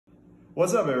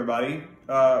What's up, everybody?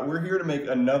 We're here to make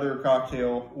another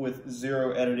cocktail with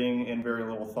zero editing and very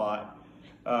little thought.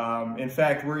 In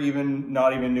fact, we're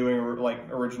not even doing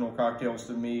like original cocktails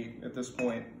to me at this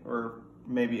point, or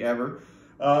maybe ever.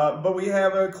 But we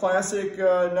have a classic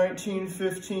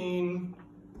 1915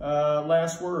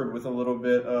 last word with a little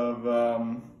bit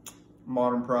of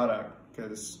modern product,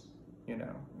 because, you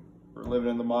know, we're living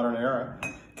in the modern era.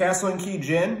 Castle and Key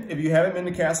Gin. If you haven't been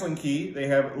to Castle and Key, they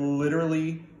have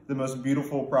literally the most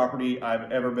beautiful property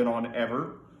I've ever been on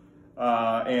ever.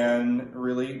 And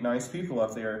really nice people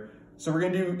up there. So we're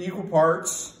gonna do equal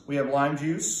parts. We have lime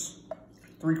juice,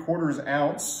 3/4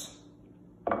 ounce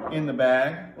in the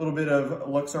bag. A little bit of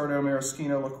Luxardo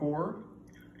Maraschino liqueur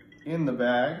in the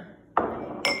bag.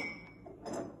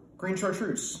 Green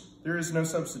Charteuse. There is no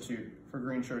substitute for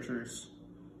Green Charteuse.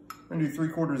 I'm gonna do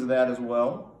 3/4 of that as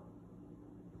well.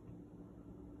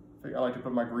 I like to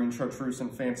put my Green Charteuse in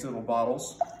fancy little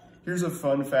bottles. Here's a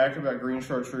fun fact about Green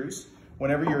Charteuse.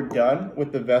 Whenever you're done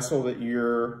with the vessel that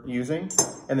you're using,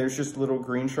 and there's just little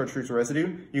Green Charteuse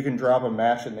residue, you can drop a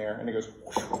match in there and it goes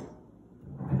whoosh.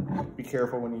 Be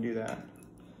careful when you do that.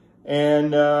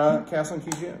 And Castle and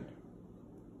Key Gin.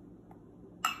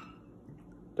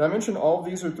 Did I mention all of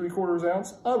these are 3/4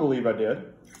 ounce? I believe I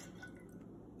did.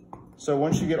 So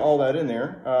once you get all that in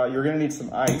there, you're gonna need some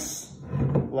ice.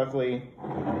 Luckily,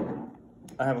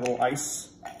 I have a little ice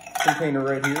container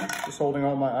right here, just holding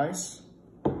all my ice.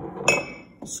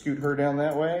 Scoot her down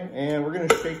that way, and we're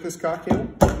gonna shake this cocktail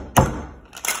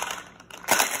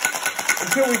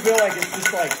until we feel like it's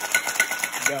just like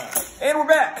done. And we're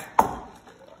back.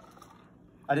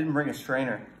 I didn't bring a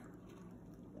strainer,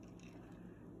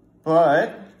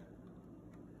 but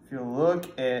if you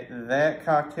look at that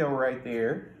cocktail right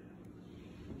there,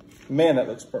 man, that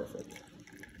looks perfect.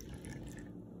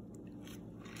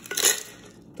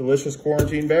 Delicious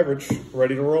quarantine beverage,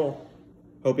 ready to roll.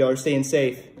 Hope y'all are staying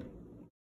safe.